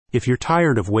If you're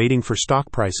tired of waiting for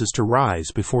stock prices to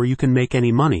rise before you can make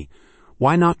any money,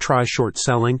 why not try short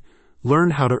selling?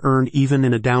 Learn how to earn even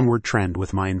in a downward trend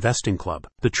with My Investing Club.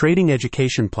 The trading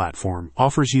education platform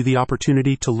offers you the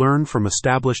opportunity to learn from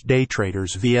established day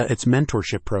traders via its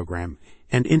mentorship program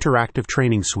and interactive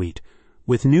training suite.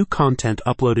 With new content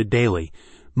uploaded daily,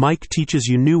 Mike teaches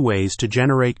you new ways to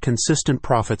generate consistent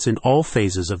profits in all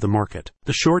phases of the market.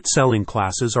 The short selling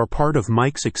classes are part of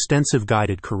Mike's extensive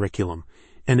guided curriculum,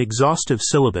 an exhaustive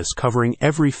syllabus covering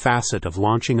every facet of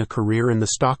launching a career in the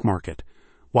stock market.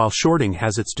 While shorting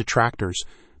has its detractors,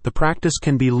 the practice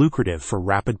can be lucrative for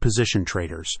rapid position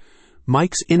traders.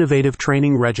 Mike's innovative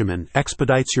training regimen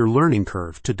expedites your learning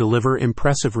curve to deliver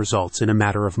impressive results in a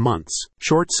matter of months.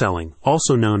 Short selling,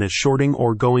 also known as shorting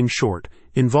or going short,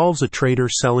 involves a trader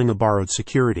selling a borrowed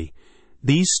security.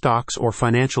 These stocks or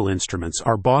financial instruments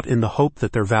are bought in the hope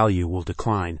that their value will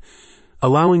decline,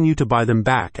 allowing you to buy them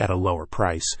back at a lower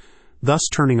price, thus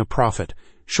turning a profit.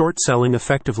 Short selling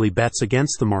effectively bets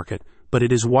against the market, but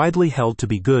it is widely held to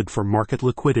be good for market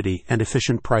liquidity and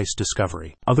efficient price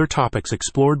discovery. Other topics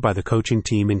explored by the coaching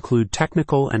team include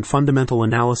technical and fundamental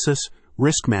analysis,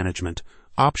 risk management,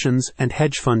 options, and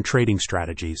hedge fund trading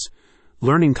strategies.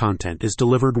 Learning content is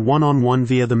delivered one-on-one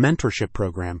via the mentorship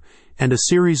program and a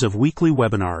series of weekly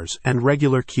webinars and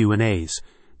regular Q&As.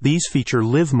 These feature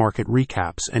live market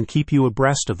recaps and keep you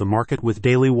abreast of the market with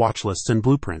daily watch lists and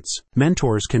blueprints.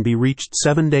 Mentors can be reached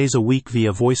 7 days a week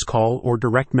via voice call or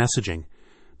direct messaging.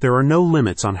 There are no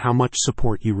limits on how much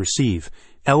support you receive,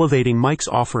 elevating Mike's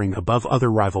offering above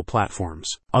other rival platforms.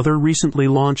 Other recently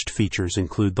launched features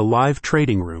include the live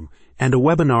trading room and a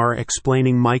webinar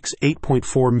explaining Mike's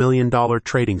 $8.4 million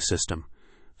trading system,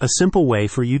 a simple way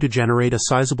for you to generate a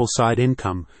sizable side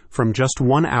income from just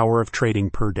 1 hour of trading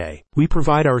per day. We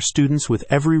provide our students with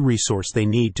every resource they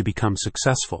need to become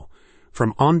successful,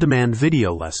 from on-demand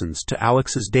video lessons to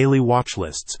Alex's daily watch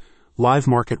lists, live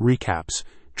market recaps,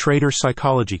 trader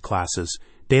psychology classes,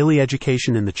 daily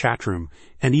education in the chat room,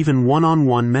 and even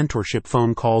one-on-one mentorship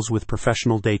phone calls with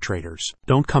professional day traders.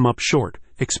 Don't come up short.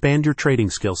 Expand your trading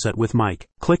skill set with Mike.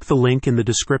 Click the link in the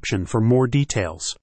description for more details.